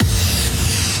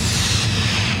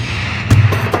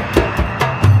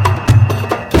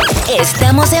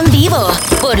Estamos en vivo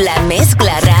por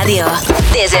LaMezclaRadio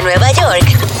desde Nueva York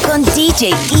con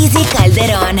DJ Easy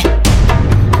Calderon.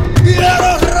 ¡Y a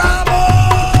los Ramos!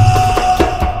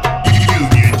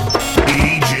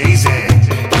 DJZ.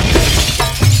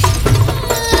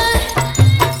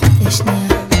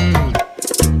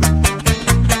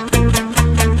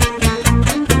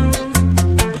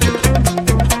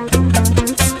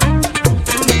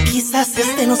 Quizás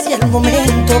este no sea el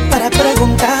momento para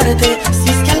preguntarte si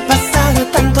es que al pasar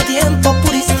tanto tiempo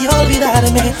pudiste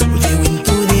olvidarme. Veo en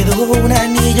tu dedo un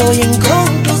anillo y en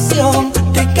conclusión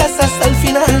te casas al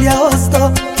final de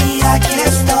agosto. Y aquí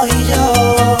estoy yo,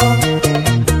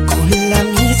 con la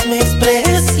misma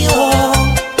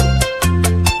expresión.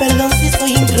 Perdón si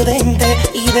soy imprudente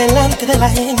y delante de la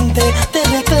gente te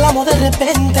reclamo de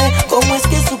repente. ¿Cómo es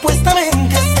que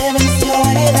supuestamente se venció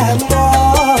el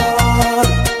amor?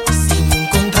 Sin un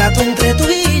contrato entre tú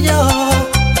y yo,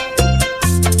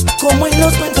 como en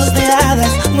los cuentos de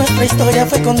hadas, nuestra historia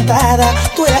fue contada.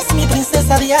 Tú eras mi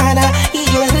princesa Diana y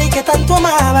yo el rey que tanto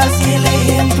amabas. Y el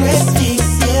ejemplo es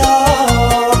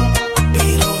ficción,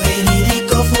 pero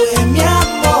verídico fue mi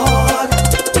amor.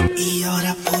 Y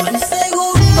ahora por un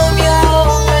segundo me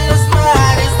ahogo en los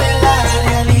mares de la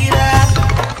realidad.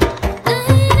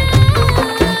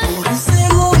 Por un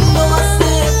segundo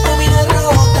acepto mi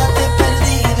derrota, te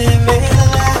perdí de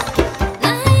verdad.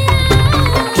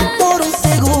 Y por un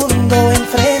segundo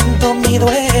enfrento mi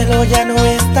duelo, ya no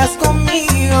estás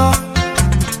conmigo.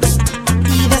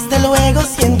 Y desde luego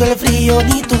siento el frío,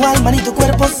 ni tu alma ni tu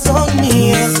cuerpo son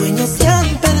míos. Mis sueños se han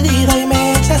perdido y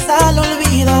me echas al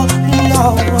olvido.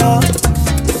 No,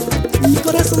 mi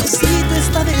corazoncito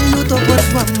está de luto por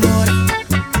tu amor.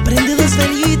 Prende dos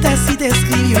velitas y te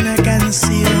escribe una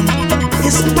canción.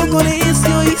 Es un poco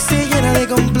necio y se llena de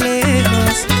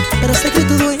complejos, pero sé que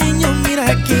tu dueño, mira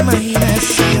qué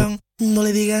imaginación. No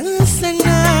le digas a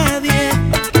nadie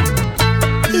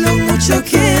lo mucho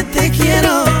que te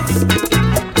quiero,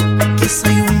 que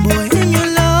soy un bohemio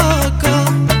loco.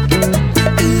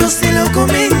 No se lo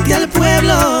comente al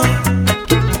pueblo.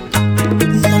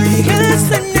 No le digas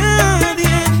a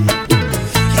nadie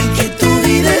que tu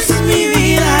vida es mi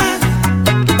vida,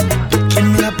 que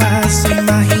me la paso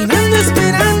imaginando,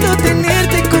 esperando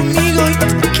tenerte conmigo. Y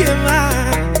que va.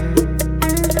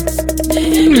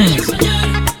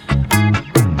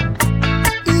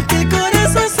 Que el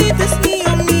corazoncito es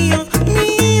mío, mío,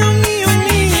 mío, mío,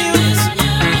 mío.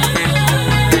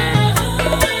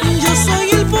 Yo soy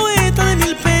el poeta de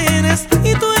mil penas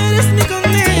y tú eres mi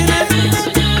condena.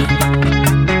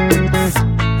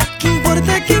 ¿Qué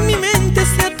importa que en mi mente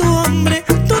sea tu hombre?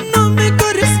 Tú no me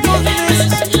correspondes.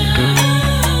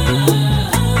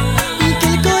 Que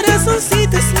el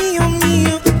corazoncito es mío,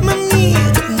 mío, mami.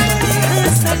 No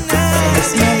digas a nada.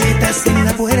 Las maletas en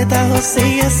la puerta,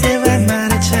 José ya se va a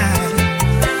marchar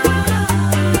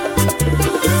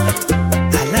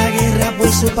a la guerra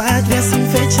por su patria sin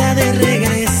fecha de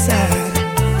regresar.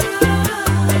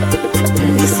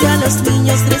 Y si a los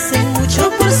niños crecen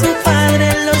mucho por su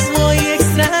padre, los voy a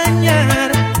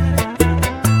extrañar.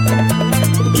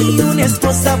 Y una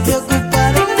esposa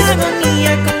preocupada en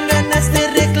agonía con ganas de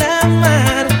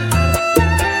reclamar.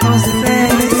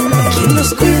 Quien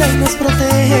nos cuida y nos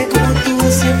protege como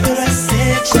tú siempre lo has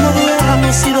hecho. Como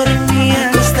duermamos y dormía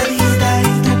acostadita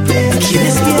en tu pecho. Quien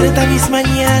despierta mis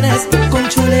mañanas con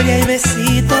chulería y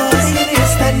besitos. Y en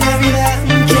esta Navidad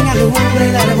quien alumbra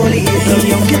el arbolito.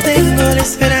 Y aunque tengo la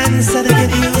esperanza de que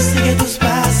Dios sigue tus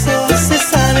pasos, se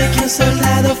sabe que un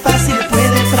soldado fácil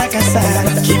puede fracasar.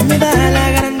 ¿Quién me da la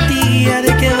garantía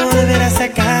de que volverás a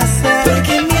casa?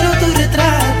 Porque miro tu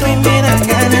retrato y me dan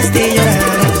ganas de llorar.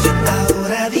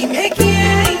 Ahora dime quién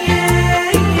es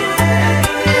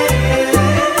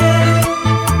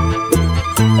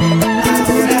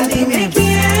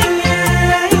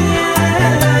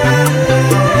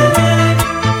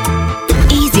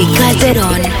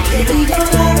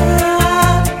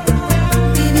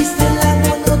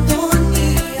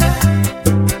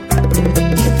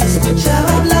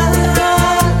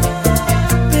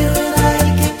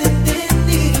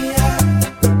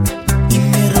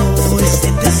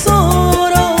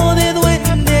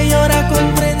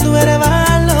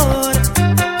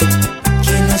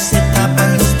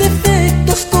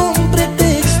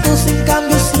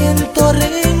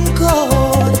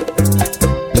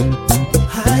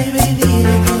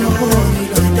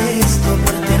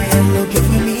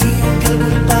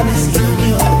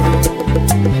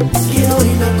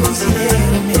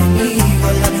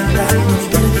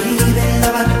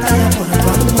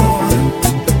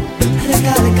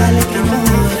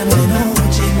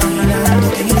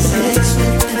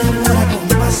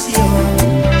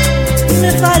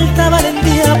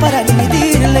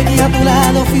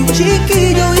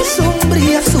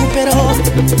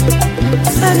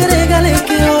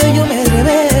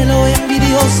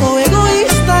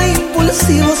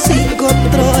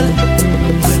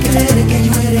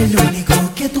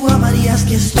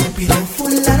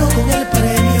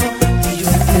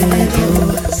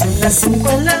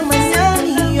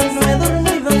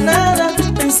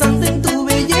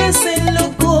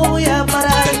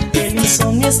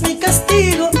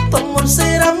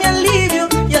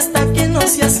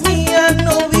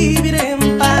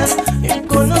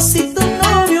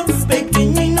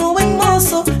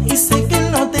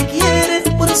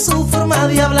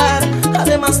de hablar.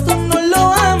 Además tú no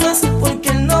lo amas porque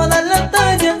él no da la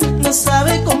talla. No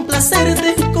sabe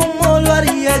complacerte como lo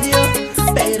haría yo.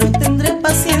 Pero tendré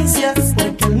paciencia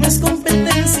porque él no es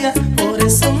competencia. Por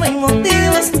eso no hay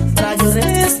motivos para yo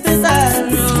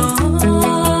respetarlo.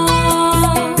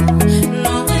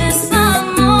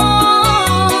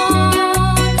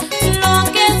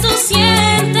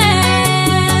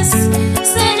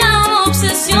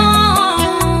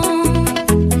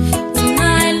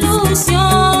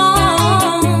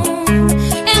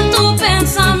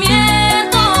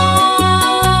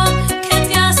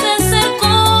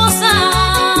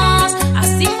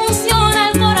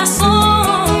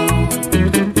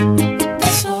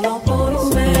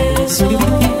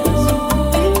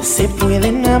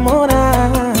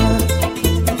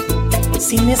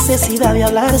 Sin necesidad de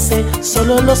hablarse,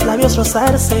 solo los labios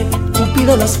rozarse,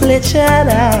 Cupido los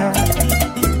flechará.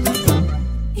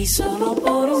 Y solo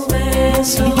por un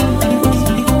beso,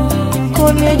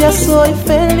 con ella soy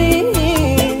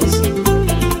feliz.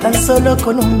 Tan solo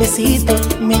con un besito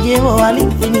me llevo al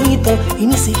infinito y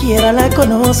ni siquiera la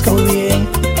conozco bien.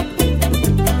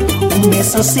 Un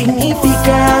beso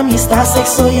significa amistad,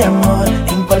 sexo y amor.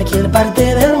 En cualquier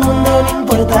parte del mundo, no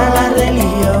importa la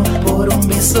religión. Por un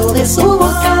beso de su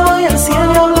boca voy al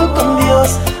cielo y hablo con Dios.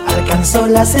 Alcanzo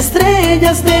las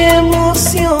estrellas de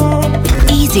emoción.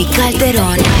 Easy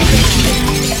Calderon.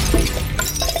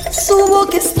 Su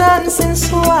boca es tan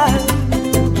sensual,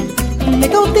 me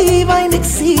cautiva y me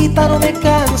excita, no me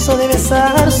canso de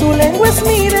besar. Su lengua es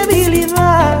mi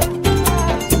debilidad.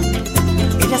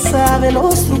 Ella sabe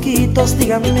los truquitos,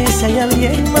 díganme si hay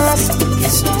alguien más. Que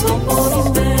solo por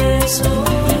un beso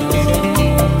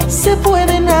se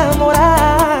puede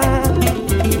enamorar.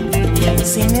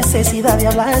 Sin necesidad de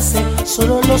hablarse,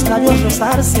 solo los labios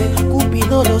rozarse,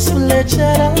 Cupido los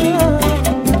flechará.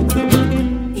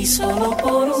 Y solo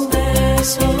por un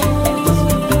beso,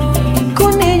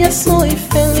 con ella soy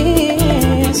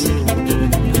feliz.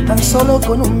 Tan solo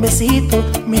con un besito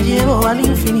me llevo al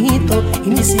infinito y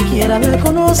ni siquiera la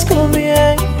conozco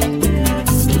bien.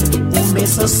 Un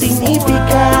beso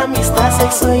significa amistad,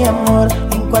 sexo y amor.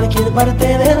 En cualquier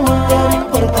parte del mundo, no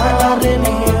importa la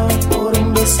religión. Por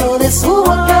un beso de su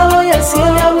boca voy al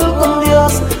cielo y hablo con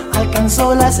Dios.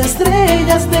 Alcanzo las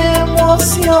estrellas de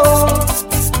emoción.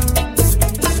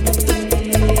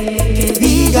 Que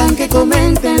digan, que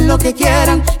comenten lo que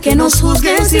quieran, que nos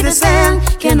juzguen si desean,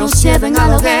 que nos lleven a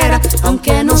la hoguera,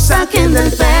 aunque nos saquen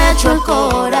del pecho el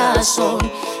corazón.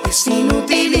 Es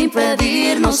inútil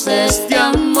impedirnos este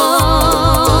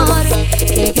amor.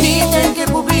 Que griten, que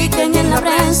publiquen en la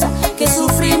prensa que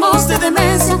sufrimos de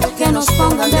demencia, que nos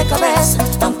pongan de cabeza,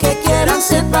 aunque quieran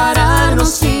separarnos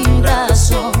sin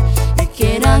razón, que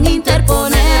quieran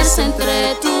interponerse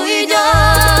entre tú y yo.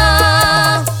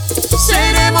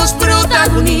 Seremos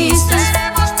protagonistas,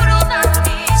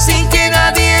 sin que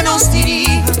nadie nos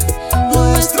dirija.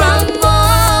 Nuestro amor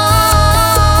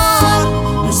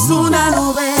no es una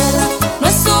novela, no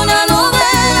es una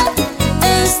novela.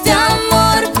 Este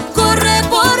amor corre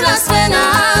por las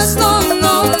venas. No,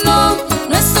 no, no,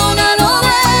 no es una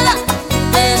novela.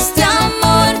 Este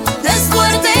amor es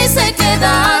fuerte y se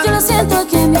queda. Yo lo siento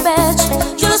aquí en mi pecho,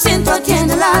 yo lo siento aquí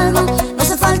en el alma. No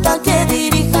hace falta que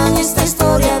dirijan esta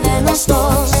historia de los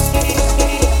dos.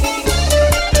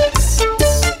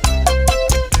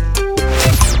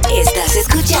 Estás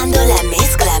escuchando la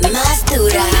mezcla más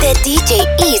dura de DJ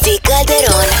Easy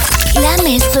Calderon.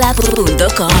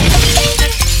 LaMezcla.com.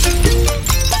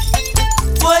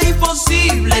 Fue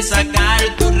imposible sacar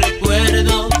tu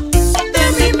recuerdo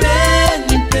de mi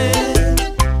mente.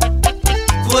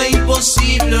 Fue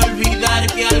imposible olvidar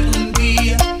que algún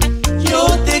día yo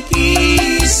te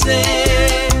quise.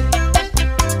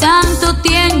 Tanto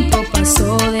tiempo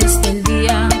pasó desde el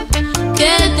día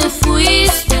que te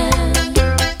fuiste.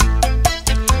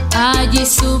 Allí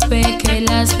supe que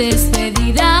las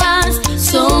despedidas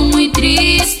son muy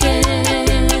tristes.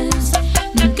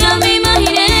 Nunca me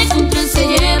imaginé que un tren se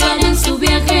llevara en su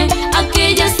viaje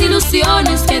aquellas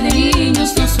ilusiones que de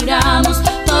niños nos juramos.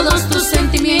 Todos tus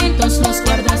sentimientos los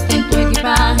guardaste en tu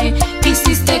equipaje.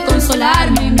 Quisiste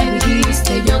consolarme y me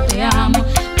dijiste yo te amo.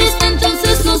 Desde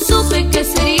entonces no supe qué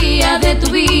sería de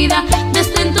tu vida.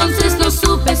 Desde entonces no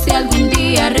supe si algún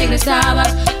día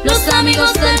regresabas. Los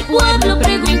amigos del pueblo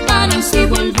preguntaron si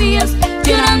volvías.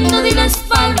 Llorando di la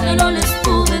espalda, no les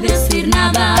pude decir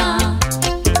nada.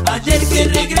 Ayer que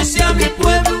regresé a mi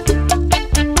pueblo,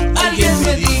 alguien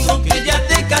me dijo que ya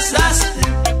te casaste.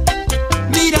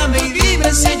 Mírame y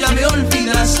dime si ya me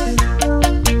olvidaste.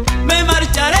 Me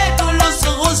marcharé con los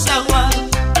ojos aguados.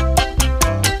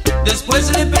 Después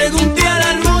le pregunté a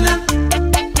la luna,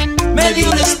 me dio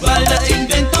la espalda.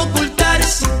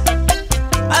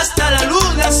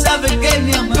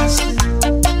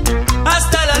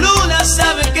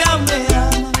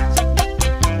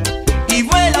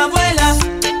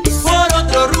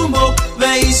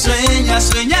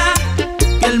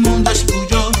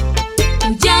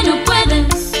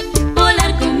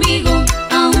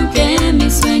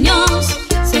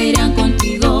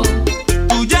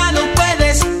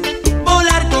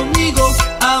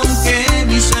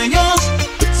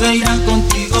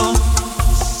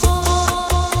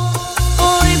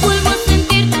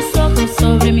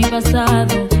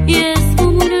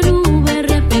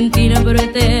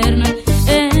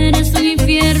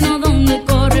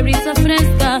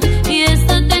 ofrezca y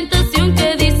esta tentación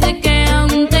que dice que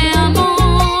aún te amo.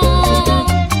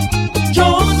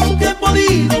 Yo nunca he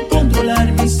podido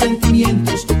controlar mis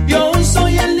sentimientos. Yo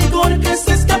soy el licor que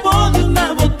se escapó de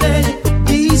una botella.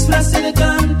 Disfracé de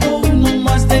canto uno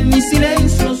más de mis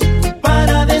silencios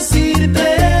para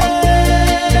decirte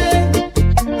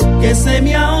que se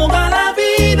me ahoga la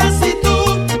vida si tú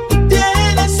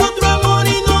tienes otro amor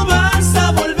y no vas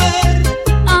a volver.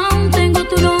 Aún tengo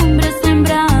tu nombre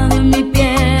sembrado en mi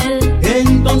piel.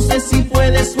 Entonces si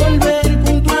puedes volver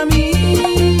junto a mí.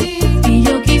 Y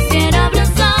yo quisiera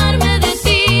abrazarme de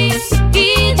ti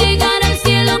y llegar al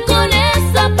cielo con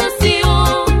esa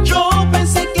pasión. Yo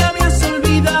pensé que habías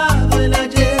olvidado el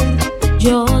ayer.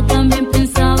 Yo también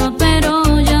pensaba,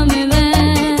 pero ya me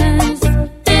ves.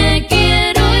 Te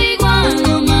quiero igual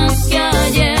o más que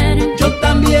ayer. Yo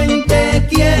también te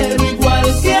quiero igual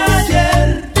que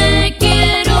ayer. Te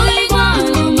quiero igual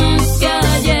o más que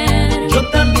ayer. Yo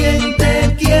también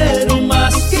te quiero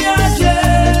más que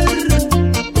ayer.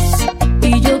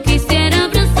 Y yo quisiera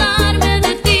abrazarme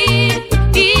de ti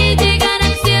y llegar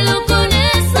al cielo con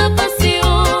esa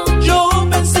pasión. Yo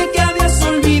pensé que habías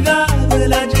olvidado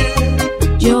el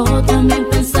ayer. Yo también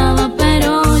pensaba,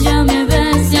 pero ya me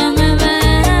ves, ya me ves.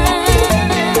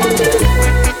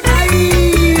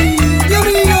 ¡Ay, Dios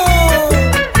mío!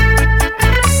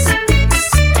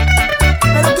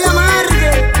 ¡Pero qué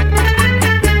amargue!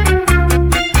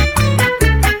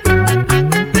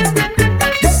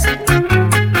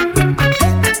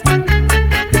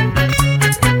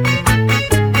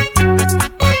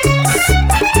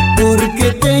 Porque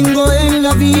tengo en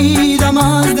la vida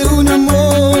más de un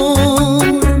amor.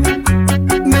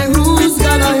 Me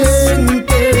juzga la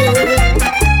gente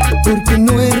porque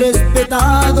no he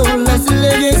respetado las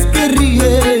leyes que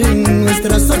rigen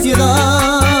nuestra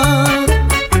sociedad.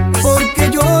 Porque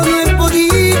yo no he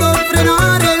podido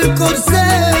frenar el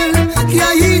corcel que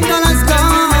agita las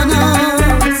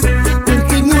ganas.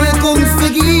 Porque no he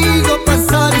conseguido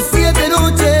pasar 7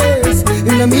 noches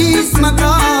en la misma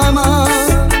cama.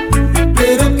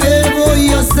 Pero ¿qué voy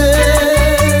a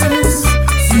hacer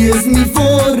si es mi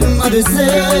forma de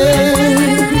ser?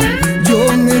 Yo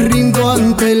me rindo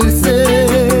ante el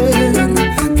ser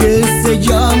que se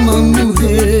llama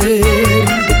mujer.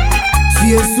 Si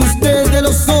es usted de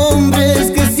los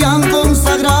hombres que se han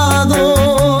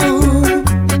consagrado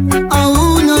a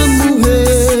una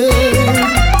mujer,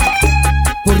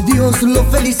 por Dios lo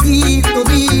felicito,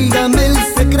 dígame el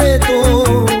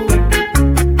secreto,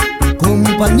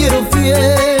 compañero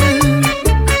fiel.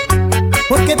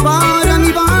 Porque para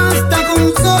mí basta con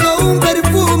solo un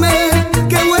perfume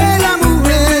que huela a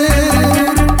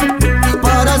mujer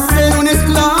para ser un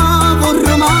esclavo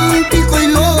romántico y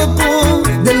loco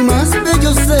del más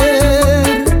bello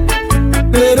ser.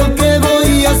 Pero ¿qué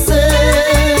voy a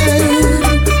hacer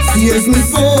si es mi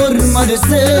forma de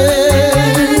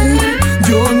ser?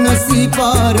 Yo nací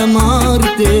para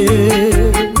amarte,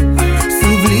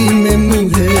 sublime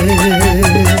mujer.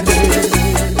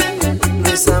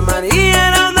 Esa María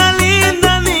era una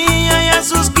linda niña y a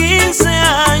sus 15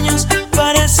 años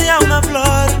parecía una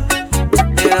flor.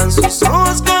 Eran sus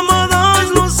ojos como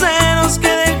 2 luceros que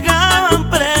dejaban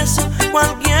preso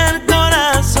cualquier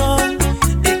corazón.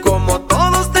 Y como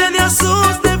todos tenía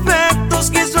sus defectos,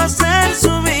 quiso hacer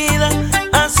su vida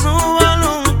a su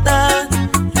voluntad.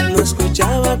 No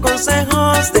escuchaba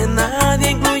consejos de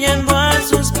nadie, incluyendo a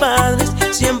sus padres.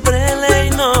 Siempre le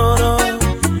ignoró.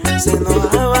 Se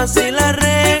enojaba si la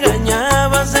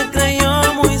regañaba, se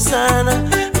creyó muy sana,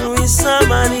 Luisa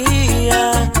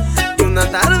María. Y una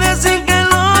tarde sin que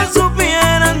lo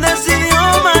supieran decidió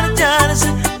marcharse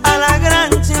a la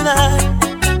gran ciudad.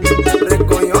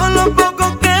 Recogió lo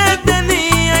poco que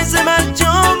tenía y se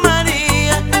marchó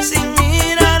María sin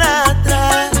mirar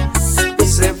atrás. Y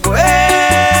se fue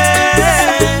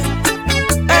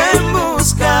en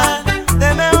busca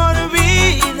de mejor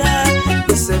vida.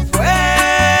 Y se fue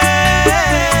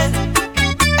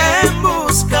en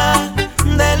busca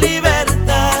de libertad.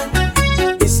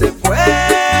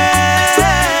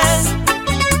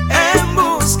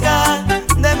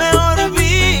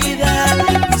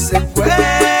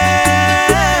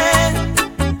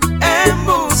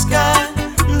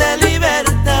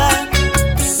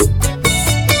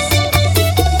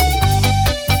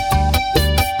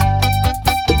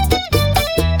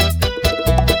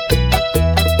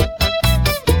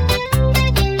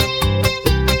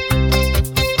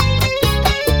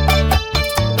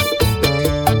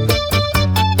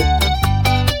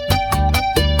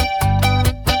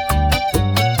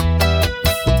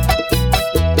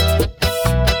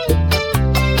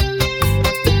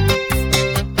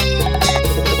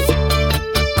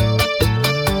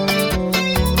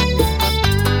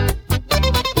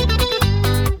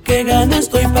 mañana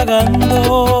estoy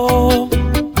pagando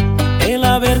el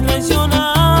haber traicionado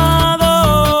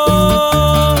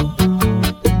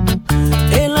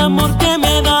el amor que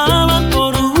me daban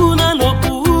por una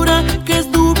locura. Qué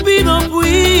estúpido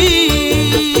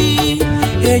fui.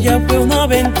 Ella fue una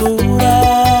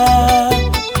aventura,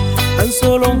 tan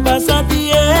solo un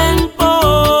pasatiempo.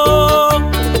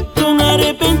 Con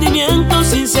arrepentimiento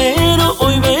sincero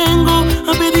hoy vengo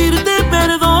a pedirte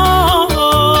perdón.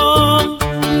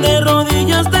 De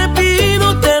rodillas te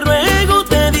pido, te ruego,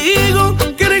 te digo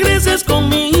que regreses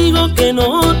conmigo, que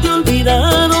no te he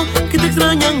olvidado, que te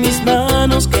extrañan mis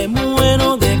manos, que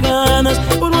muero de ganas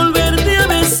por volverte a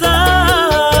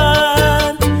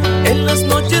besar. En las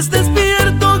noches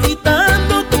despierto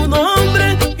gritando tu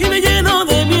nombre y me lleno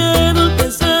de miedo al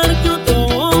pensar que otro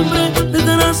hombre te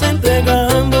estarás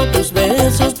entregando tus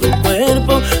besos, tu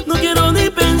cuerpo. No quiero ni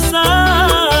pensar.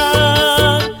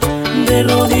 De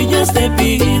rodillas te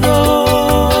pido.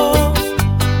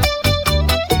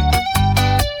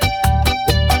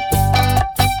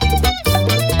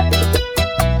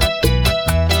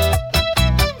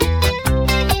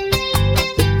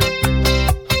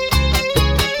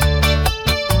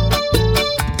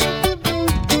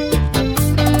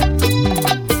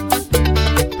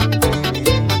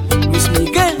 Luis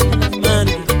Miguel,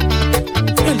 mani,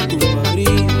 el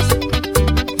Cubabris.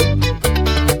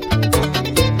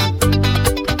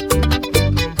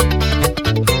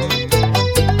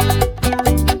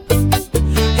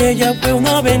 Ella fue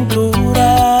una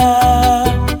aventura,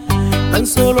 tan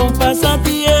solo un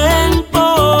pasatiempo.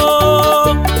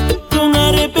 Con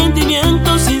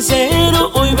arrepentimiento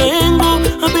sincero hoy vengo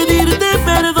a pedirte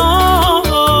perdón.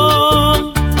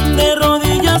 De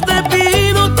rodillas te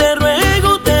pido, te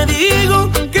ruego, te digo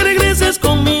que regreses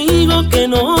conmigo, que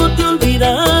no te he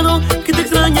olvidado, que te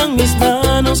extrañan mis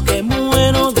manos, que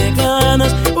muero de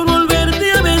ganas por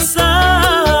volverte a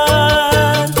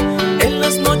besar. En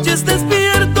las noches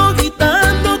despierto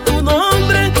gritando tu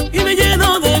nombre y me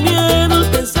lleno de miedo al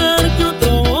pensar que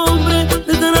otro hombre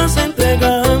te estarás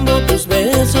entregando tus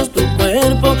besos, tu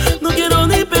cuerpo. No quiero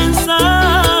ni pensar.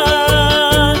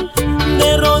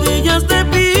 De rodillas te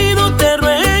pido, te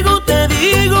ruego, te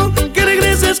digo que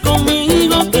regreses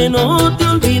conmigo, que no te he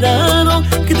olvidado,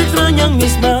 que te extrañan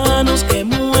mis manos, que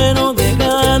muero de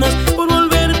ganas por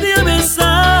volverte a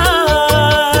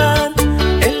besar.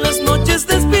 En las noches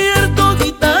despierto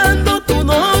gritando tu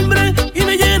nombre y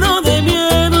me lleno de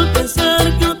miedo al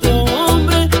pensar que otro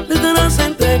hombre te estarás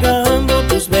entregando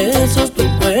tus besos, tu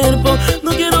cuerpo.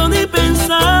 No quiero ni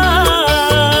pensar.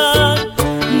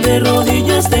 De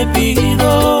rodillas te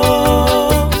pido.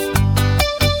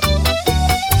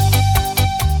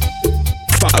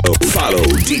 Follow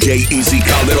DJ Easy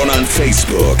Calderon on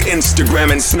Facebook,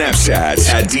 Instagram, and Snapchat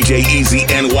at DJ Easy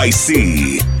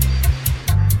NYC.